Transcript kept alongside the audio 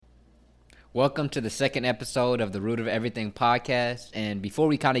Welcome to the second episode of the Root of Everything podcast. And before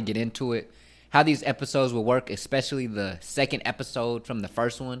we kind of get into it, how these episodes will work, especially the second episode from the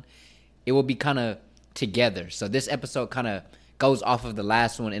first one, it will be kind of together. So this episode kind of goes off of the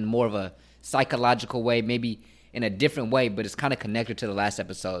last one in more of a psychological way, maybe in a different way, but it's kind of connected to the last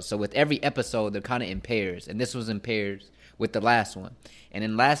episode. So with every episode, they're kind of in pairs, and this was in pairs with the last one. And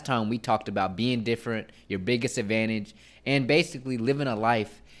then last time we talked about being different, your biggest advantage, and basically living a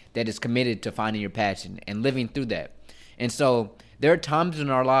life that is committed to finding your passion and living through that. And so there are times in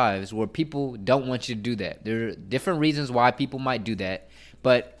our lives where people don't want you to do that. There are different reasons why people might do that,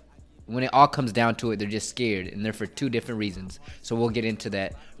 but when it all comes down to it, they're just scared, and they're for two different reasons. So we'll get into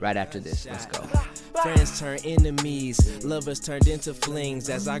that right after this. Let's go. Friends turn enemies, lovers turned into flings.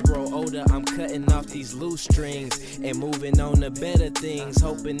 As I grow older, I'm cutting off these loose strings and moving on to better things,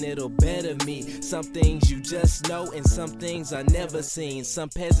 hoping it'll better me. Some things you just know and some things I never seen. Some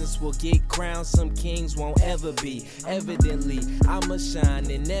peasants will get crowned, some kings won't ever be. Evidently, I'ma shine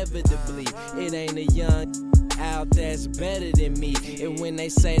inevitably. It ain't a young out that's better than me. And when they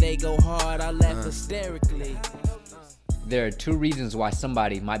say they go hard, I laugh hysterically. There are two reasons why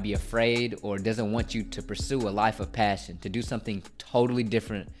somebody might be afraid or doesn't want you to pursue a life of passion, to do something totally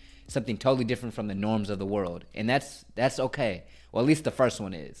different from the norms of the world. And that's okay. Well, at least the first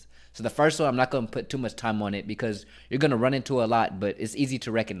one is. So the first one, I'm not going to put too much time on it because you're going to run into a lot, but it's easy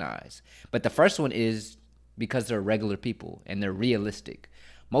to recognize. But the first one is because they're regular people and they're realistic.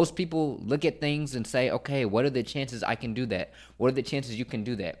 Most people look at things and say, okay, what are the chances I can do that? What are the chances you can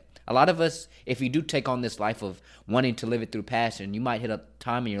do that? A lot of us, if you do take on this life of wanting to live it through passion, you might hit a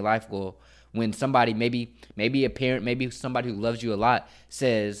time in your life when somebody, maybe a parent, maybe somebody who loves you a lot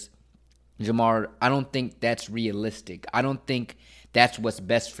says, Jamar, I don't think that's realistic. I don't think that's what's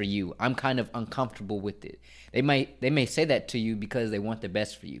best for you. I'm kind of uncomfortable with it. They may say that to you because they want the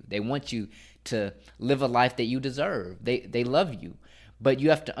best for you. They want you to live a life that you deserve. They love you. But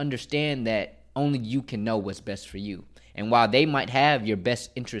you have to understand that only you can know what's best for you. And while they might have your best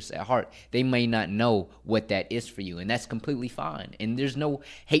interests at heart, they may not know what that is for you. And that's completely fine. And there's no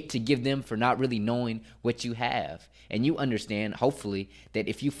hate to give them for not really knowing what you have. And you understand, hopefully, that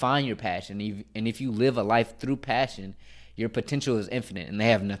if you find your passion and if you live a life through passion, your potential is infinite and they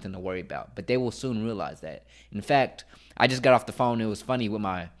have nothing to worry about. But they will soon realize that. In fact, I just got off the phone. It was funny with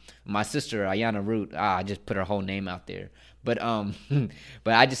my sister, Ayana Root. I just put her whole name out there. But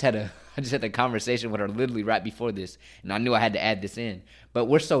but I just had a conversation with her literally right before this, and I knew I had to add this in. But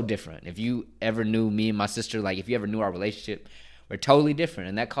we're so different. If you ever knew me and my sister, like if you ever knew our relationship, we're totally different,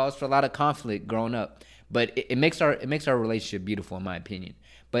 and that caused for a lot of conflict growing up. But it makes our relationship beautiful, in my opinion.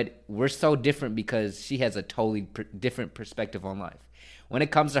 But we're so different because she has a totally different perspective on life. When it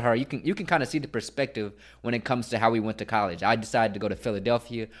comes to her, you can kind of see the perspective when it comes to how we went to college. I decided to go to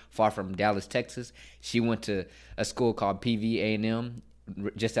Philadelphia, far from Dallas, Texas. She went to a school called PV-A&M,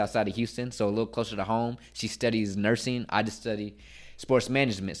 just outside of Houston, so a little closer to home. She studies nursing. I just study sports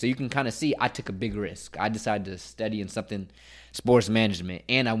management. So you can kind of see I took a big risk. I decided to study in something sports management,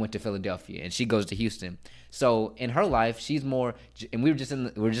 and I went to Philadelphia, and she goes to Houston. So in her life, she's more, and we were just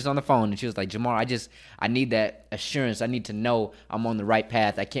on the phone, and she was like, Jamar, I need that assurance. I need to know I'm on the right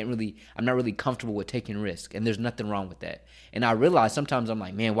path. I'm not really comfortable with taking risk, and there's nothing wrong with that. And I realize sometimes I'm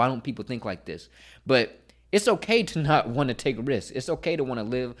like, man, why don't people think like this? But it's okay to not want to take risks. It's okay to want to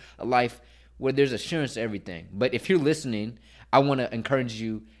live a life where there's assurance to everything. But if you're listening, I want to encourage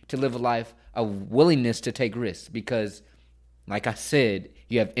you to live a life of willingness to take risks because, like I said,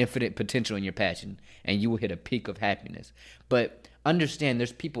 you have infinite potential in your passion and you will hit a peak of happiness. But understand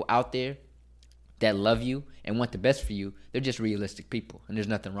there's people out there that love you and want the best for you. They're just realistic people, and there's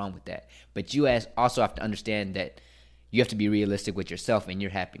nothing wrong with that. But you also have to understand that you have to be realistic with yourself and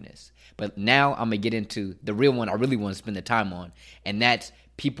your happiness. But now I'm going to get into the real one I really want to spend the time on, and that's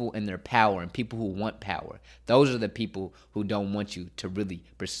people and their power and people who want power. Those are the people who don't want you to really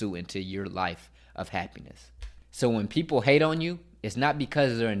pursue into your life of happiness. So when people hate on you, it's not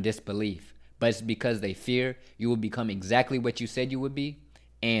because they're in disbelief, but it's because they fear you will become exactly what you said you would be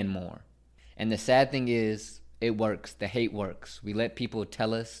and more. And the sad thing is, it works. The hate works. We let people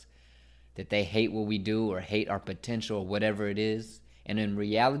tell us that they hate what we do or hate our potential or whatever it is. And in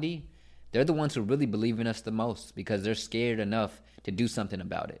reality, they're the ones who really believe in us the most because they're scared enough to do something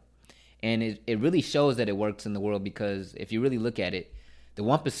about it. And it really shows that it works in the world because if you really look at it, the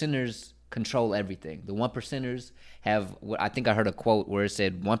 1%ers control everything. The 1%ers have, I think I heard a quote where it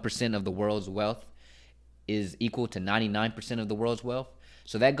said 1% of the world's wealth is equal to 99% of the world's wealth.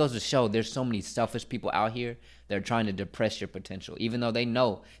 So that goes to show there's so many selfish people out here that are trying to depress your potential, even though they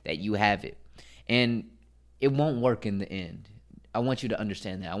know that you have it. And it won't work in the end. I want you to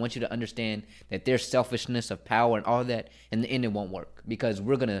understand that. I want you to understand that there's selfishness of power and all that. In the end, it won't work because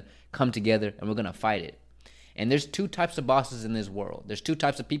we're going to come together and we're going to fight it. And there's two types of bosses in this world. There's two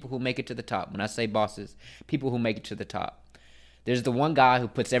types of people who make it to the top. When I say bosses, people who make it to the top. There's the one guy who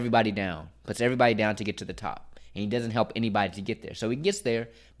puts everybody down to get to the top. And he doesn't help anybody to get there. So he gets there,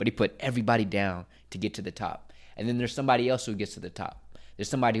 but he put everybody down to get to the top. And then there's somebody else who gets to the top. There's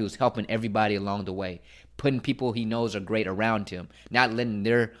somebody who's helping everybody along the way, putting people he knows are great around him, not letting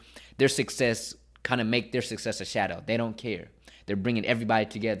their success kind of make their success a shadow. They don't care. They're bringing everybody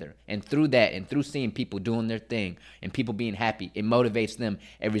together. And through that, and through seeing people doing their thing and people being happy, it motivates them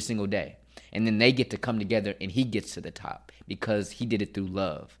every single day. And then they get to come together and he gets to the top because he did it through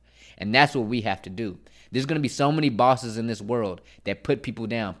love. And that's what we have to do. There's going to be so many bosses in this world that put people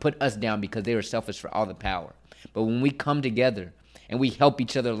down, put us down because they were selfish for all the power. But when we come together and we help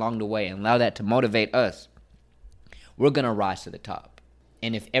each other along the way and allow that to motivate us, we're going to rise to the top.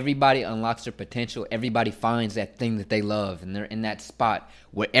 And if everybody unlocks their potential, everybody finds that thing that they love, and they're in that spot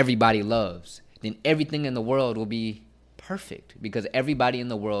where everybody loves, then everything in the world will be perfect because everybody in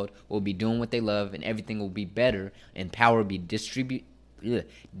the world will be doing what they love and everything will be better and power will be distributed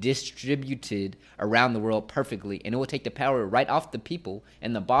around the world perfectly. And it will take the power right off the people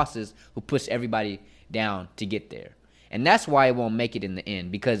and the bosses who push everybody down to get there. And that's why it won't make it in the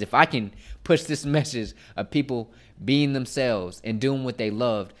end. Because if I can push this message of people being themselves and doing what they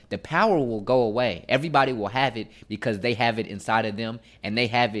loved, the power will go away. Everybody will have it because they have it inside of them. And they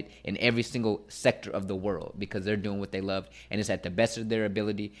have it in every single sector of the world because they're doing what they loved. And it's at the best of their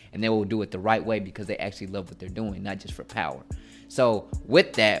ability. And they will do it the right way because they actually love what they're doing, not just for power. So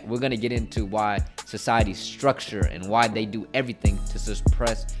with that, we're going to get into why society's structure and why they do everything to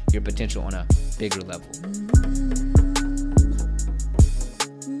suppress your potential on a bigger level.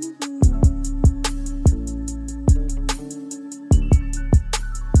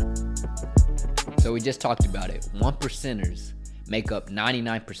 So we just talked about it. 1%ers make up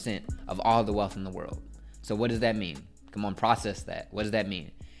 99% of all the wealth in the world. So what does that mean? Come on, process that. What does that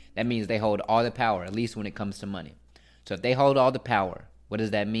mean? That means they hold all the power, at least when it comes to money. So if they hold all the power, what does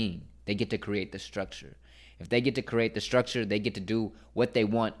that mean? They get to create the structure. If they get to create the structure, they get to do what they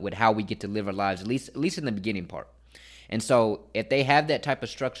want with how we get to live our lives, at least in the beginning part. And so if they have that type of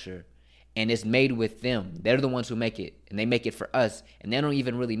structure and it's made with them, they're the ones who make it, and they make it for us, and they don't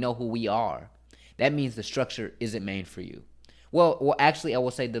even really know who we are. That means the structure isn't made for you. Well, actually, I will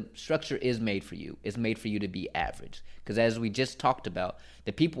say the structure is made for you. It's made for you to be average. Because as we just talked about,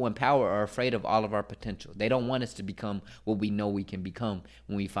 the people in power are afraid of all of our potential. They don't want us to become what we know we can become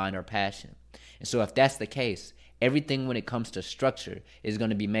when we find our passion. And so if that's the case, everything when it comes to structure is going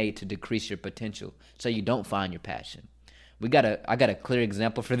to be made to decrease your potential so you don't find your passion. I got a clear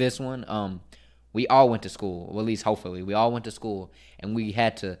example for this one. We all went to school, well, at least hopefully. We all went to school, and we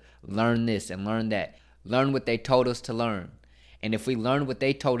had to learn this and learn that. Learn what they told us to learn. And if we learned what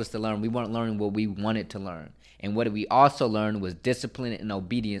they told us to learn, we weren't learning what we wanted to learn. And what we also learned was discipline and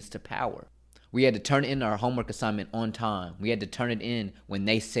obedience to power. We had to turn in our homework assignment on time. We had to turn it in when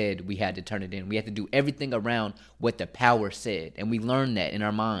they said we had to turn it in. We had to do everything around what the power said. And we learned that in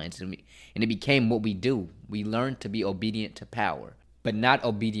our minds. And it became what we do. We learned to be obedient to power, but not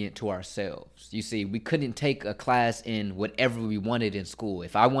obedient to ourselves. You see, we couldn't take a class in whatever we wanted in school.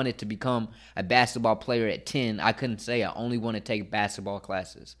 If I wanted to become a basketball player at 10, I couldn't say I only want to take basketball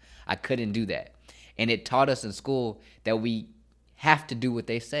classes. I couldn't do that. And it taught us in school that we have to do what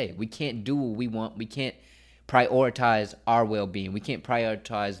they say. We can't do what we want. We can't prioritize our well-being. We can't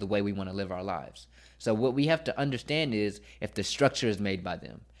prioritize the way we want to live our lives. So what we have to understand is if the structure is made by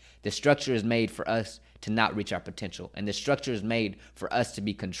them, the structure is made for us to not reach our potential, and the structure is made for us to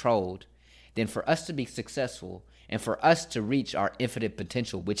be controlled, then for us to be successful and for us to reach our infinite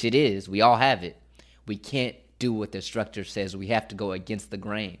potential, which it is, we all have it, we can't do what the structure says. We have to go against the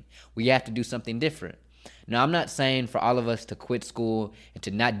grain. We have to do something different. Now, I'm not saying for all of us to quit school and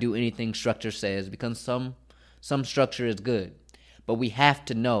to not do anything structure says, because some structure is good. But we have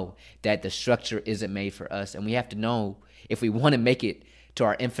to know that the structure isn't made for us, and we have to know if we want to make it to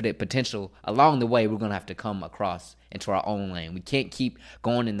our infinite potential, along the way, we're going to have to come across into our own lane. We can't keep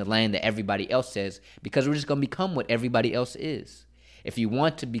going in the lane that everybody else says because we're just going to become what everybody else is. If you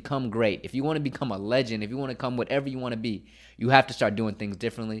want to become great, if you want to become a legend, if you want to become whatever you want to be, you have to start doing things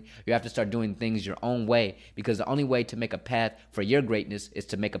differently. You have to start doing things your own way, because the only way to make a path for your greatness is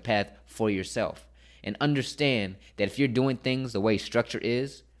to make a path for yourself. And understand that if you're doing things the way structure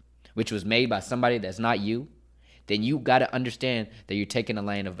is, which was made by somebody that's not you, then you got to understand that you're taking a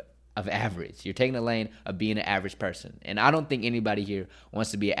lane of of average. You're taking the lane of being an average person. And I don't think anybody here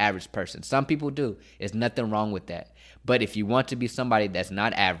wants to be an average person. Some people do. There's nothing wrong with that. But if you want to be somebody that's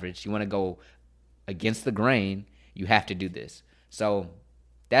not average, you want to go against the grain, you have to do this. So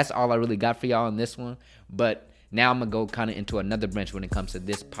that's all I really got for y'all on this one. But now I'm going to go kind of into another branch when it comes to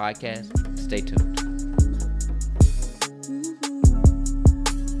this podcast. Stay tuned.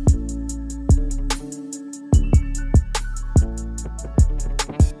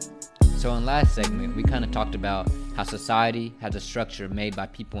 So in last segment, we kind of talked about how society has a structure made by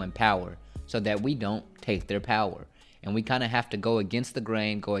people in power so that we don't take their power. And we kind of have to go against the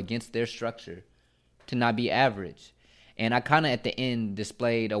grain, go against their structure to not be average. And I kind of at the end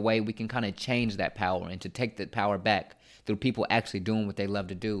displayed a way we can kind of change that power and to take that power back through people actually doing what they love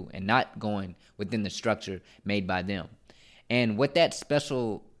to do and not going within the structure made by them. And what that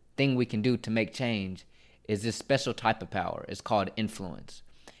special thing we can do to make change is this special type of power. It's called influence.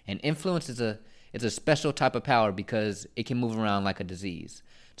 And influence is a special type of power because it can move around like a disease.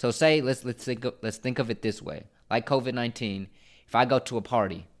 So say let's think of it this way. Like COVID-19, if I go to a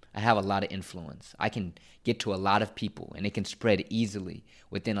party, I have a lot of influence. I can get to a lot of people and it can spread easily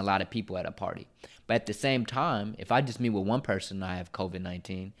within a lot of people at a party. But at the same time, if I just meet with one person and I have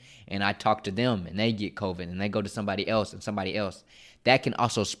COVID-19 and I talk to them and they get COVID and they go to somebody else and somebody else, that can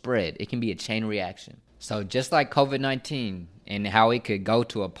also spread. It can be a chain reaction. So just like COVID-19 and how it could go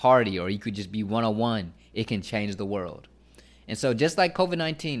to a party or you could just be one-on-one, it can change the world. And so just like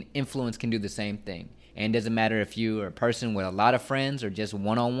COVID-19, influence can do the same thing. And it doesn't matter if you are a person with a lot of friends or just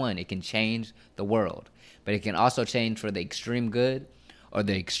one-on-one, it can change the world. But it can also change for the extreme good or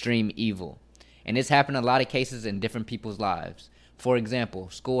the extreme evil. And it's happened in a lot of cases in different people's lives. For example,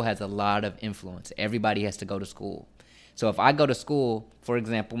 school has a lot of influence. Everybody has to go to school. So if I go to school, for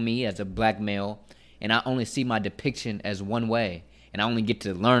example, me as a black male, and I only see my depiction as one way, and I only get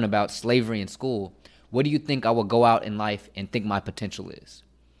to learn about slavery in school, what do you think I will go out in life and think my potential is?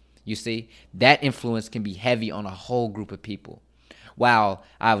 You see, that influence can be heavy on a whole group of people. While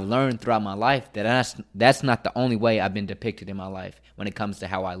I've learned throughout my life that that's not the only way I've been depicted in my life when it comes to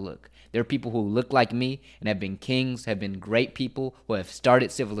how I look. There are people who look like me and have been kings, have been great people, who have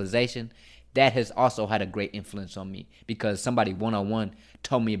started civilization. That has also had a great influence on me because somebody one-on-one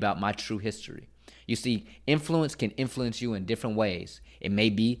told me about my true history. You see, influence can influence you in different ways. It may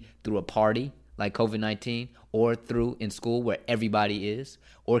be through a party like COVID-19 or through in school where everybody is,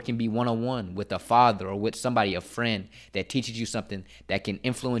 or it can be one-on-one with a father or with somebody, a friend that teaches you something that can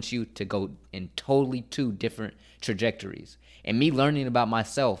influence you to go in totally two different trajectories. And me learning about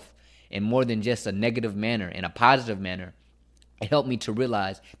myself in more than just a negative manner, in a positive manner, it helped me to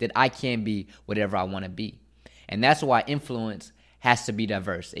realize that I can be whatever I want to be. And that's why influence has to be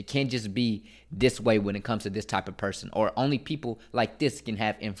diverse. It can't just be this way when it comes to this type of person, or only people like this can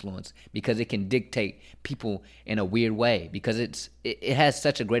have influence because it can dictate people in a weird way because it has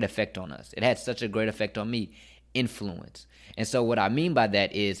such a great effect on us. It has such a great effect on me, influence. And so what I mean by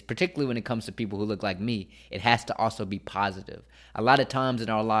that is, particularly when it comes to people who look like me, it has to also be positive. A lot of times in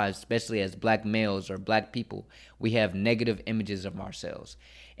our lives, especially as black males or black people, we have negative images of ourselves.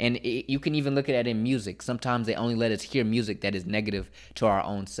 And you can even look at it in music. Sometimes they only let us hear music that is negative to our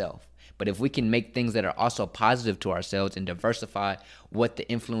own self. But if we can make things that are also positive to ourselves and diversify what the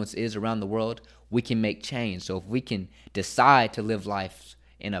influence is around the world, we can make change. So if we can decide to live life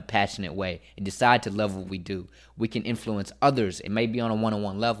in a passionate way and decide to love what we do, we can influence others. It may be on a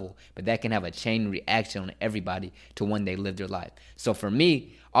one-on-one level, but that can have a chain reaction on everybody to when they live their life. So for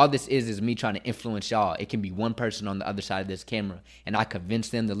me, all this is me trying to influence y'all. It can be one person on the other side of this camera, and I convince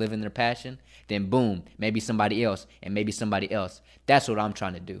them to live in their passion. Then boom, maybe somebody else, and maybe somebody else. That's what I'm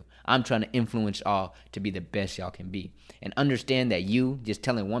trying to do. I'm trying to influence y'all to be the best y'all can be. And understand that you just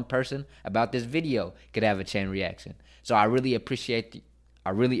telling one person about this video could have a chain reaction. So I really appreciate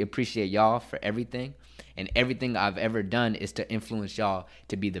y'all for everything. And everything I've ever done is to influence y'all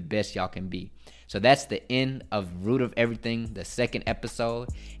to be the best y'all can be. So that's the end of Root of Everything, the second episode.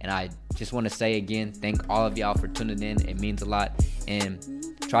 And I just want to say again, thank all of y'all for tuning in. It means a lot. And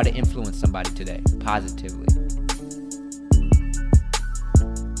try to influence somebody today positively.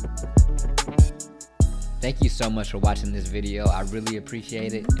 Thank you so much for watching this video. I really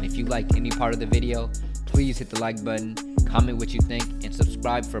appreciate it. And if you liked any part of the video, please hit the like button, comment what you think, and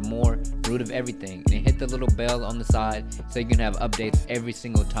subscribe for more Root of Everything. And hit the little bell on the side so you can have updates every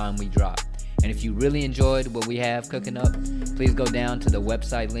single time we drop. And if you really enjoyed what we have cooking up, please go down to the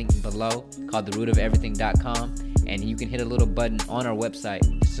website link below called therootofeverything.com, and you can hit a little button on our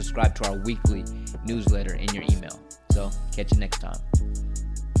website to subscribe to our weekly newsletter in your email. So, catch you next time.